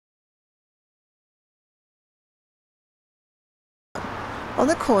On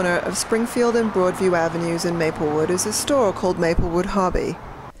the corner of Springfield and Broadview Avenues in Maplewood is a store called Maplewood Hobby.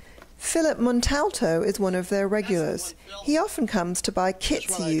 Philip Montalto is one of their regulars. He often comes to buy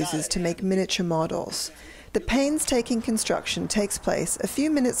kits he uses to make miniature models. The painstaking construction takes place a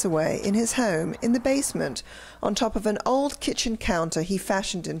few minutes away in his home in the basement, on top of an old kitchen counter he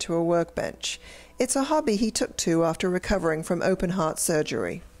fashioned into a workbench. It's a hobby he took to after recovering from open heart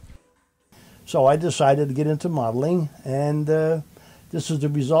surgery. So I decided to get into modeling, and this is the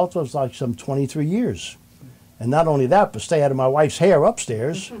result of like some 23 years. And not only that, but stay out of my wife's hair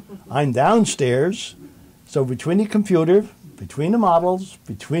upstairs. I'm downstairs. So between the computer, between the models,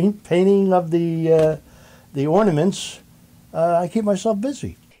 between painting of the ornaments, I keep myself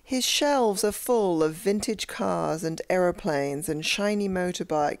busy. His shelves are full of vintage cars and aeroplanes and shiny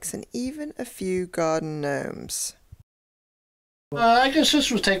motorbikes and even a few garden gnomes. I guess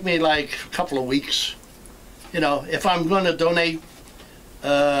this would take me like a couple of weeks. You know, if I'm going to donate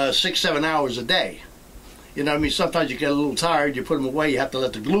 6-7 hours a day. You know what I mean? Sometimes you get a little tired, you put them away, you have to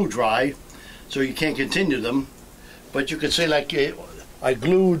let the glue dry, so you can't continue them. But you could see, like, I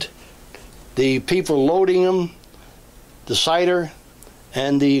glued the people loading them, the cider,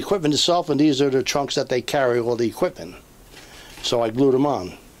 and the equipment itself, and these are the trunks that they carry all the equipment. So I glued them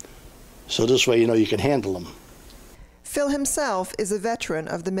on. So this way, you know, you can handle them. Phil himself is a veteran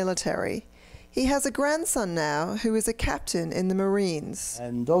of the military. He has a grandson now who is a captain in the Marines.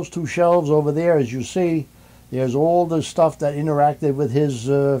 And those two shelves over there, as you see, there's all the stuff that interacted with his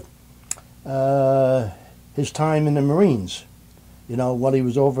time in the Marines. You know, while he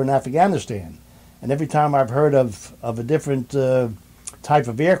was over in Afghanistan. And every time I've heard of a different type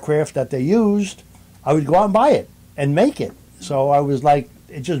of aircraft that they used, I would go out and buy it and make it. So I was like,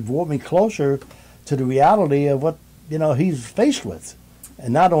 it just brought me closer to the reality of what, you know, he's faced with.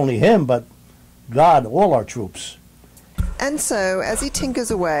 And not only him, but God, all our troops. And so, as he tinkers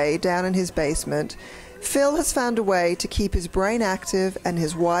away down in his basement, Phil has found a way to keep his brain active and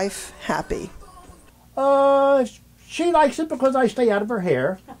his wife happy. She likes it because I stay out of her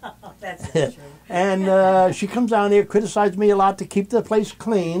hair. That's true. And she comes down here, criticizes me a lot to keep the place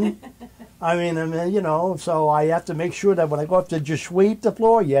clean. I mean, you know, so I have to make sure that when I go up to just sweep the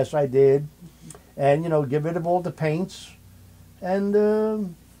floor, yes, I did. And, you know, get rid of all the paints. And,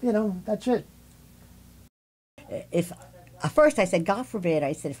 you know, that's it. If at first I said, God forbid,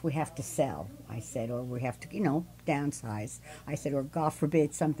 I said, if we have to sell, I said, or we have to, you know, downsize. I said, or God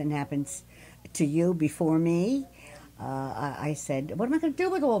forbid something happens to you before me. I said, what am I going to do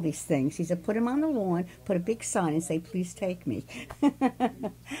with all these things? He said, put them on the lawn, put a big sign and say, please take me.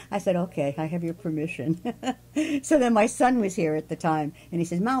 I said, okay, I have your permission. So then my son was here at the time, and he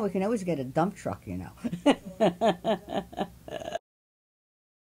says, Mom, we can always get a dump truck, you know.